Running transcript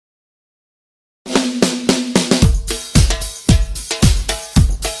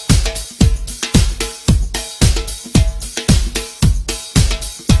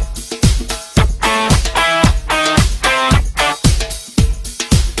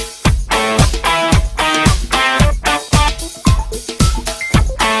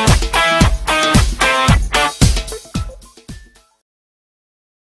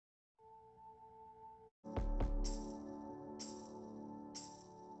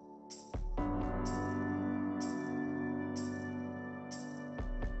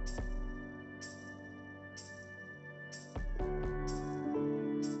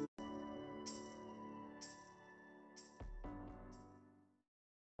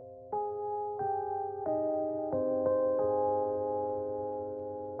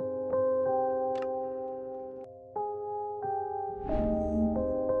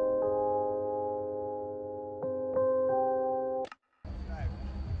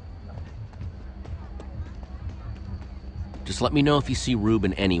Just let me know if you see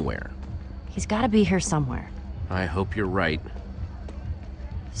Ruben anywhere. He's gotta be here somewhere. I hope you're right.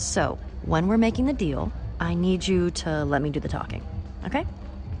 So, when we're making the deal, I need you to let me do the talking, okay?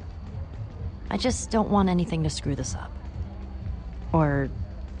 I just don't want anything to screw this up. Or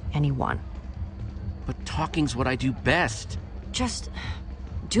anyone. But talking's what I do best. Just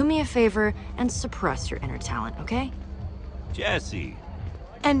do me a favor and suppress your inner talent, okay? Jesse.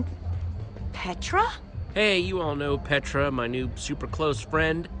 And Petra? Hey, you all know Petra, my new super close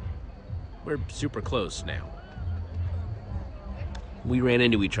friend. We're super close now. We ran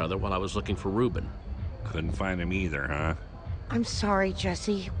into each other while I was looking for Ruben. Couldn't find him either, huh? I'm sorry,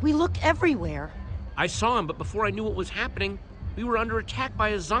 Jesse. We looked everywhere. I saw him, but before I knew what was happening, we were under attack by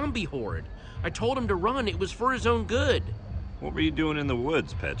a zombie horde. I told him to run. It was for his own good. What were you doing in the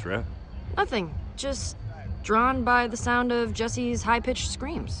woods, Petra? Nothing. Just drawn by the sound of Jesse's high-pitched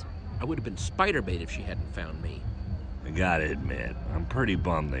screams. I would have been spider bait if she hadn't found me. I gotta admit, I'm pretty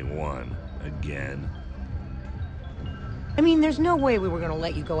bummed they won. Again. I mean, there's no way we were gonna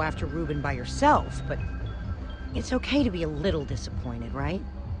let you go after Ruben by yourself, but it's okay to be a little disappointed, right?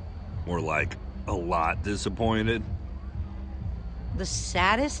 Or like, a lot disappointed. The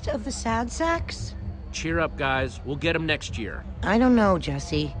saddest of the sad sacks? Cheer up, guys. We'll get him next year. I don't know,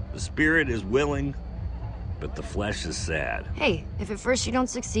 Jesse. The spirit is willing, but the flesh is sad. Hey, if at first you don't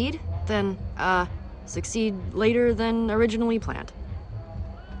succeed, then, succeed later than originally planned.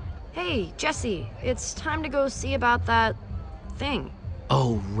 Hey, Jesse, it's time to go see about that thing.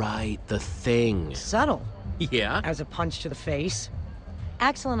 Oh, right, the thing. Subtle. Yeah? As a punch to the face.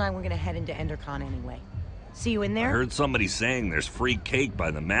 Axel and I were gonna head into Endercon anyway. See you in I there? heard somebody saying there's free cake by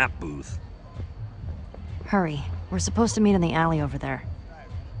the map booth. Hurry. We're supposed to meet in the alley over there.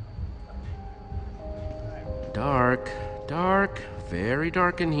 Dark, dark, very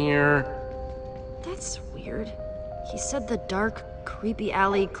dark in here. That's weird. He said the dark, creepy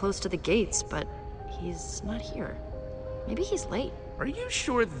alley close to the gates, but he's not here. Maybe he's late. Are you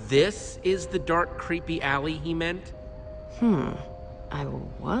sure this is the dark, creepy alley he meant? I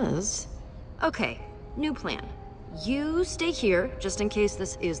was. Okay, new plan. You stay here, just in case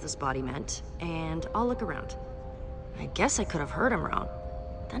this is the spot he meant, and I'll look around. I guess I could have heard him wrong.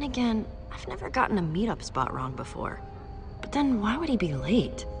 Then again, I've never gotten a meetup spot wrong before. But then why would he be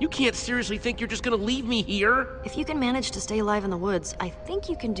late? You can't seriously think you're just gonna leave me here? If you can manage to stay alive in the woods, I think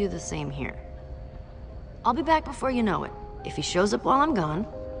you can do the same here. I'll be back before you know it. If he shows up while I'm gone,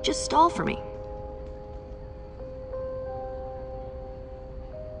 just stall for me.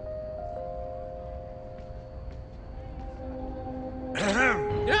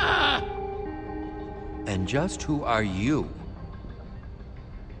 Ah! And just who are you?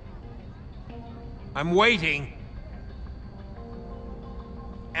 I'm waiting.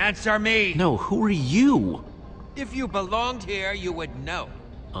 Answer me! No, who are you? If you belonged here, you would know.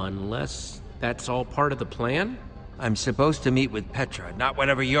 Unless that's all part of the plan? I'm supposed to meet with Petra, not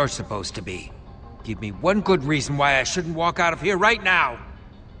whatever you're supposed to be. Give me one good reason why I shouldn't walk out of here right now.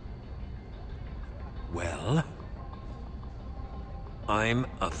 Well, I'm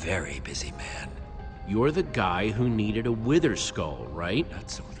a very busy man. You're the guy who needed a wither skull, right? Not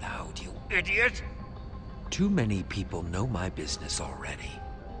so loud, you idiot! Too many people know my business already.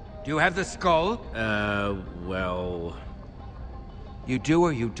 Do you have the skull? Well... You do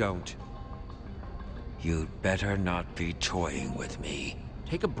or you don't? You'd better not be toying with me.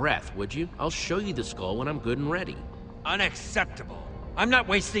 Take a breath, would you? I'll show you the skull when I'm good and ready. Unacceptable. I'm not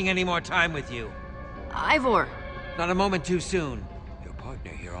wasting any more time with you. Ivor! Not a moment too soon. Your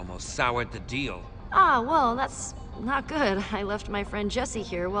partner here almost soured the deal. Ah, well, that's not good. I left my friend Jesse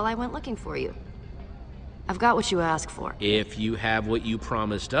here while I went looking for you. I've got what you asked for. If you have what you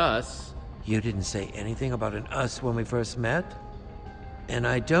promised us. You didn't say anything about an us when we first met? And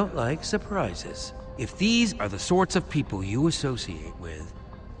I don't like surprises. If these are the sorts of people you associate with,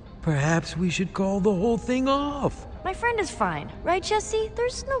 perhaps we should call the whole thing off. My friend is fine, right, Jesse?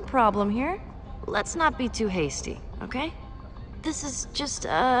 There's no problem here. Let's not be too hasty, okay? This is just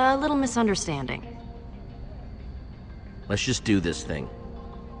a little misunderstanding. Let's just do this thing.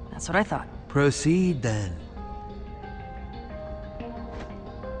 That's what I thought. Proceed then.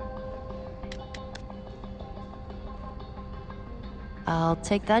 I'll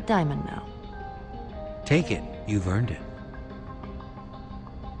take that diamond now. Take it. You've earned it.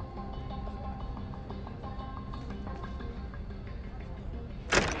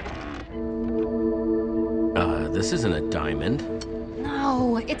 This isn't a diamond.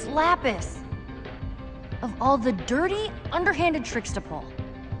 No, it's lapis. Of all the dirty, underhanded tricks to pull.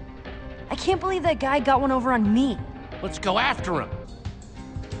 I can't believe that guy got one over on me. Let's go after him.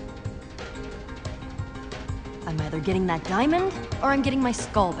 I'm either getting that diamond, or I'm getting my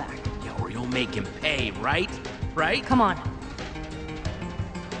skull back. Yeah, or you'll make him pay, right? Right? Come on.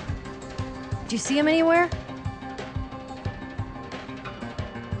 Do you see him anywhere?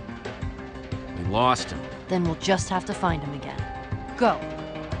 We lost him. Then we'll just have to find him again. Go.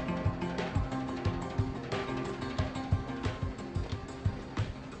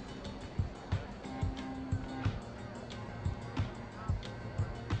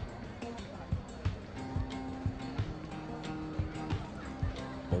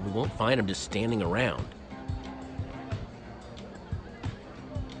 Well, we won't find him just standing around.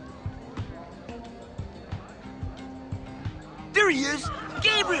 There he is!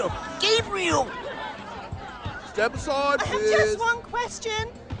 Gabriel! Gabriel! Step aside, please. Just one question.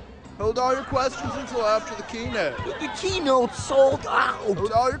 Hold all your questions until after the keynote. The keynote sold out!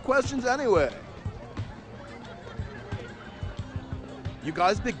 Hold all your questions anyway. You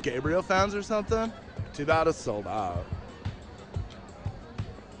guys big Gabriel fans or something? Too bad it's sold out.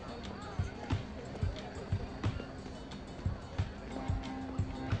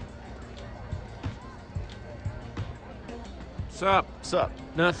 Sup? Sup?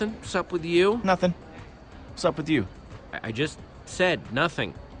 Nothing? Sup with you? Nothing. What's up with you? I just said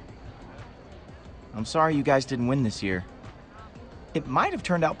nothing. I'm sorry you guys didn't win this year. It might have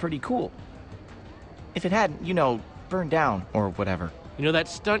turned out pretty cool. If it hadn't, you know, burned down or whatever. You know, that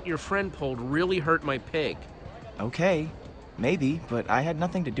stunt your friend pulled really hurt my pig. Okay, maybe, but I had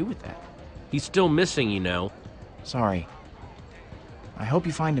nothing to do with that. He's still missing, you know. Sorry. I hope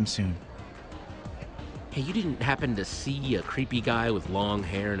you find him soon. Hey, you didn't happen to see a creepy guy with long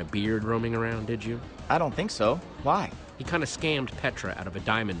hair and a beard roaming around, did you? I don't think so. Why? He kind of scammed Petra out of a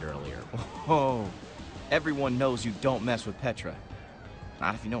diamond earlier. Oh, everyone knows you don't mess with Petra.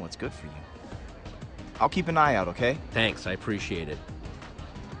 Not if you know what's good for you. I'll keep an eye out, okay? Thanks, I appreciate it.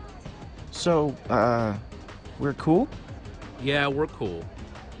 So, we're cool? Yeah, we're cool.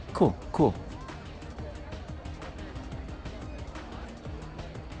 Cool, cool.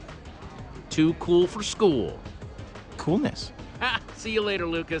 Too cool for school. Coolness. Ha! See you later,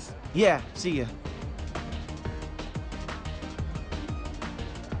 Lucas. Yeah, see ya.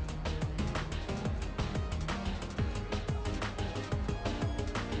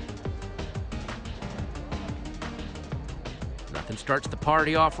 Nothing starts the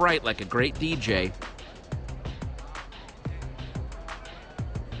party off right like a great DJ.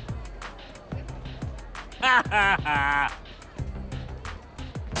 Ha ha ha!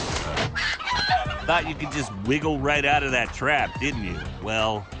 Thought you could just wiggle right out of that trap, didn't you?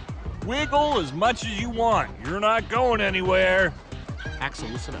 Well, wiggle as much as you want. You're not going anywhere. Axel,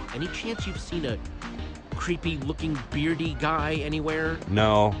 listen up. Any chance you've seen a creepy-looking, beardy guy anywhere?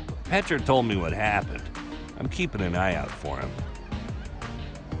 No. Petra told me what happened. I'm keeping an eye out for him.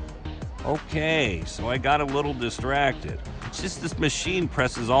 Okay, so I got a little distracted. It's just this machine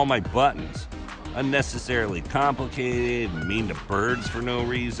presses all my buttons. Unnecessarily complicated, mean to birds for no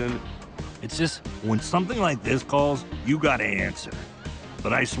reason. It's just, when something like this calls, you gotta answer.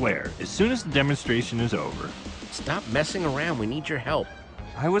 But I swear, as soon as the demonstration is over... Stop messing around, we need your help.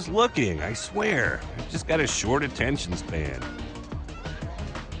 I was looking, I swear. I've just got a short attention span.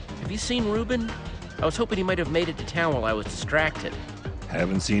 Have you seen Ruben? I was hoping he might have made it to town while I was distracted.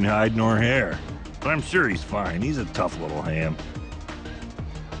 Haven't seen hide nor hair. But I'm sure he's fine, he's a tough little ham.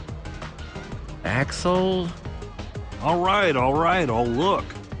 Axel? All right, I'll look.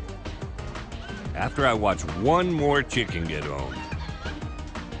 After I watch one more chicken get owned.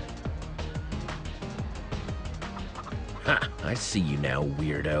 Ha, I see you now,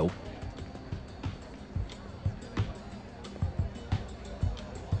 weirdo.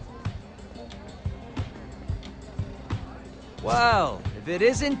 Well, if it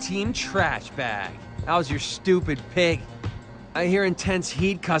isn't Team Trash Bag, how's your stupid pig? I hear intense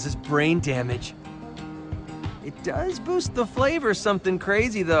heat causes brain damage. It does boost the flavor something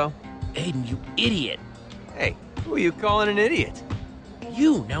crazy, though. Aiden, you idiot. Hey, who are you calling an idiot?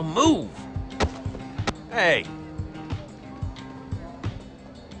 You, now move. Hey.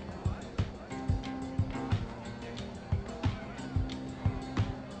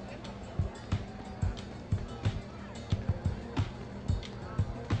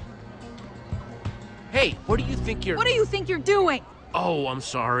 Hey, what do you think you're... What do you think you're doing? Oh, I'm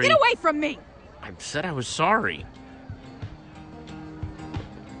sorry. Get away from me! I said I was sorry.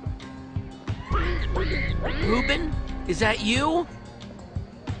 Ruben? Is that you?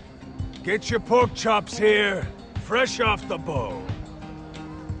 Get your pork chops here, fresh off the bone.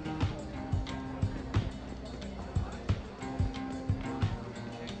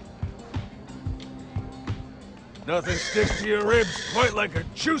 Nothing sticks to your ribs quite like a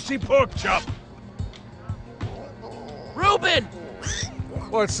juicy pork chop. Reuben!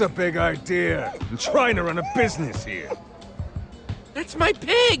 What's the big idea? I'm trying to run a business here. That's my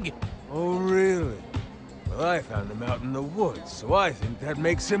pig! Oh, really? Well, I found him out in the woods, so I think that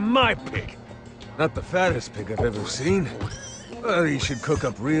makes him my pig. Not the fattest pig I've ever seen. But he should cook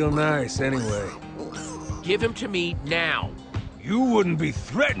up real nice anyway. Give him to me now. You wouldn't be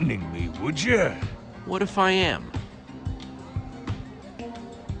threatening me, would you? What if I am?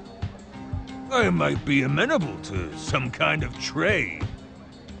 I might be amenable to some kind of trade.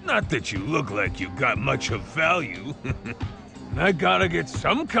 Not that you look like you got much of value. I gotta get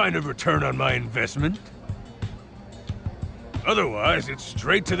some kind of return on my investment. Otherwise, it's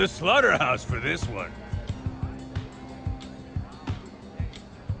straight to the slaughterhouse for this one.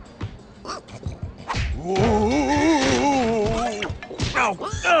 Whoa! Ow!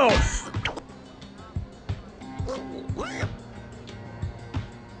 Ow!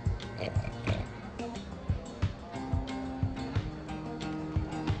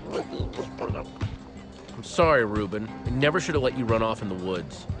 I'm sorry, Reuben. I never should have let you run off in the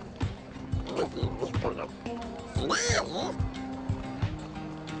woods.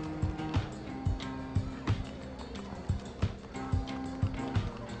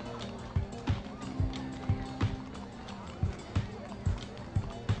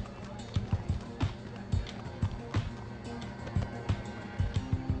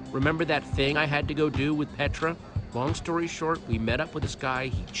 Remember that thing I had to go do with Petra? Long story short, we met up with this guy,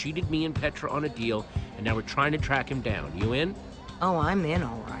 he cheated me and Petra on a deal, and now we're trying to track him down. You in? Oh, I'm in,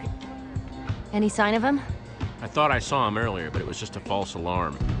 all right. Any sign of him? I thought I saw him earlier, but it was just a false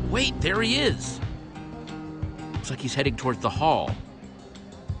alarm. Wait, there he is! Looks like he's heading towards the hall.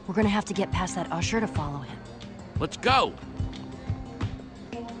 We're gonna have to get past that usher to follow him. Let's go!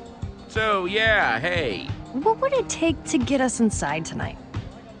 So, yeah, hey. What would it take to get us inside tonight?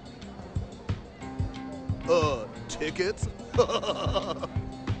 Tickets? That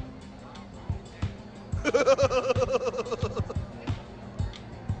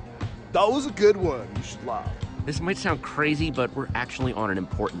was a good one. You should laugh. This might sound crazy, but we're actually on an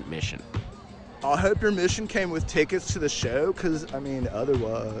important mission. I hope your mission came with tickets to the show, because, I mean,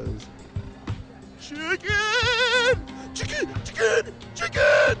 otherwise... Chicken! Chicken! Chicken!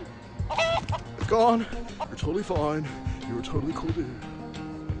 Chicken! It's gone. You're totally fine. You were totally cool, dude.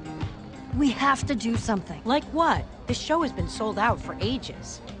 We have to do something. Like what? This show has been sold out for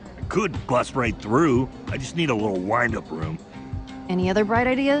ages. I could bust right through. I just need a little wind-up room. Any other bright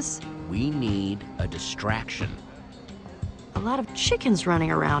ideas? We need a distraction. A lot of chickens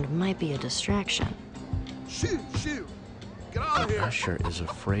running around might be a distraction. Shoot! Get out of here! Usher is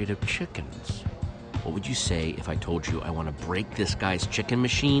afraid of chickens. What would you say if I told you I want to break this guy's chicken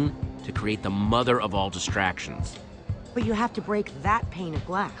machine to create the mother of all distractions? But you have to break that pane of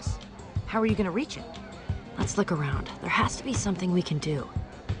glass. How are you gonna reach it? Let's look around. There has to be something we can do.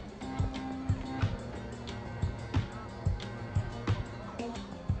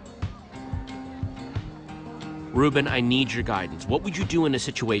 Reuben, I need your guidance. What would you do in a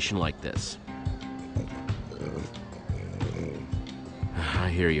situation like this? I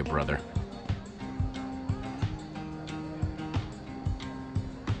hear you, brother.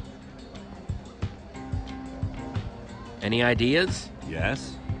 Any ideas?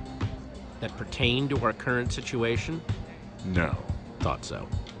 Yes? That pertain to our current situation? No. Thought so.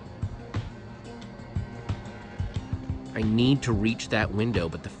 I need to reach that window,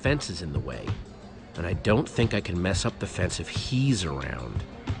 but the fence is in the way. And I don't think I can mess up the fence if he's around.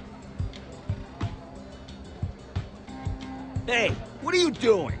 Hey, what are you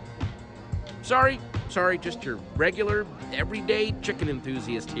doing? Sorry, just your regular, everyday chicken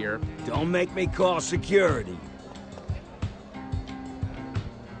enthusiast here. Don't make me call security.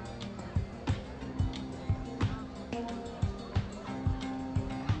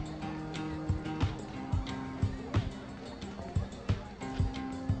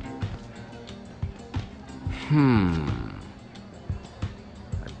 I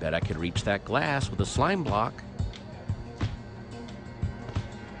bet I could reach that glass with a slime block.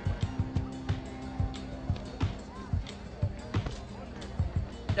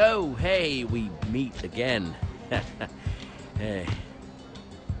 Oh, hey, we meet again. Hey.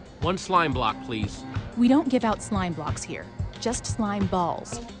 One slime block, please. We don't give out slime blocks here, just slime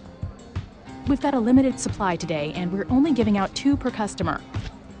balls. We've got a limited supply today, and we're only giving out 2 per customer.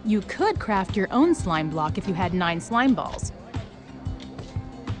 You could craft your own slime block if you had 9 slime balls.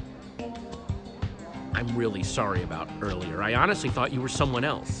 I'm really sorry about earlier. I honestly thought you were someone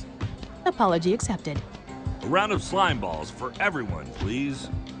else. Apology accepted. A round of slime balls for everyone, please.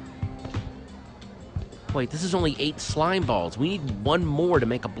 Wait, this is only 8 slime balls. We need 1 more to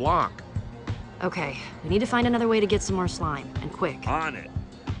make a block. Okay, we need to find another way to get some more slime, and quick. On it.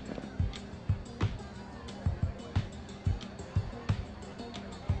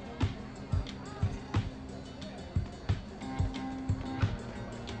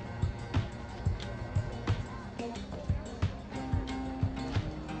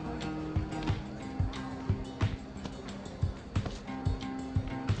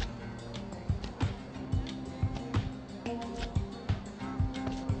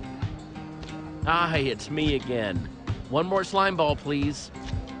 Hi, it's me again. One more slime ball, please.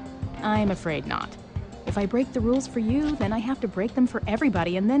 I'm afraid not. If I break the rules for you, then I have to break them for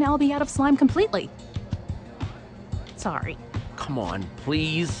everybody, and then I'll be out of slime completely. Sorry. Come on,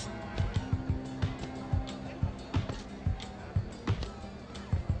 please.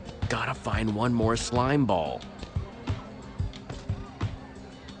 Gotta find one more slime ball.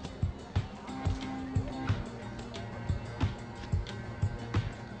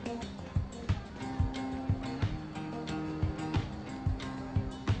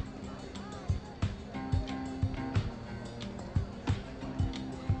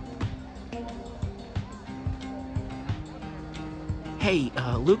 Hey,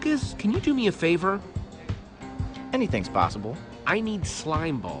 Lucas, can you do me a favor? Anything's possible. I need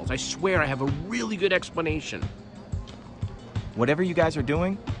slime balls. I swear I have a really good explanation. Whatever you guys are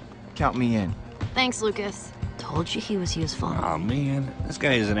doing, count me in. Thanks, Lucas. Told you he was useful. Aw, man. This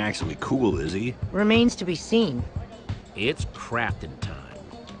guy isn't actually cool, is he? Remains to be seen. It's crafting time.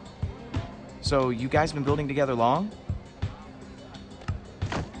 So, you guys been building together long?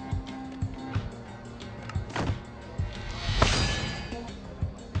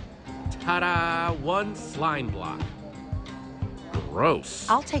 Ta-da! One slime block. Gross.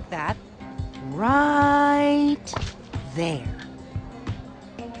 I'll take that. Right there.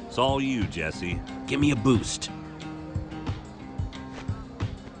 It's all you, Jesse. Give me a boost.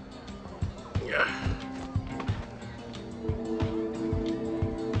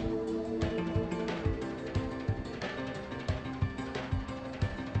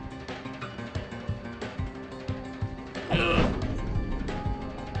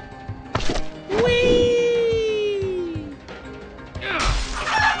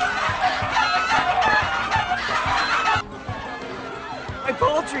 My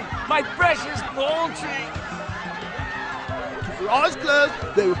poultry! My precious poultry! Keep your eyes closed,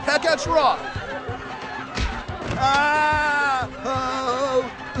 they will peck at your eye. Ah!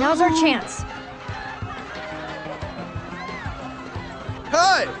 Oh! Now's our chance.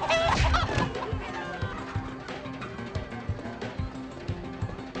 Hey!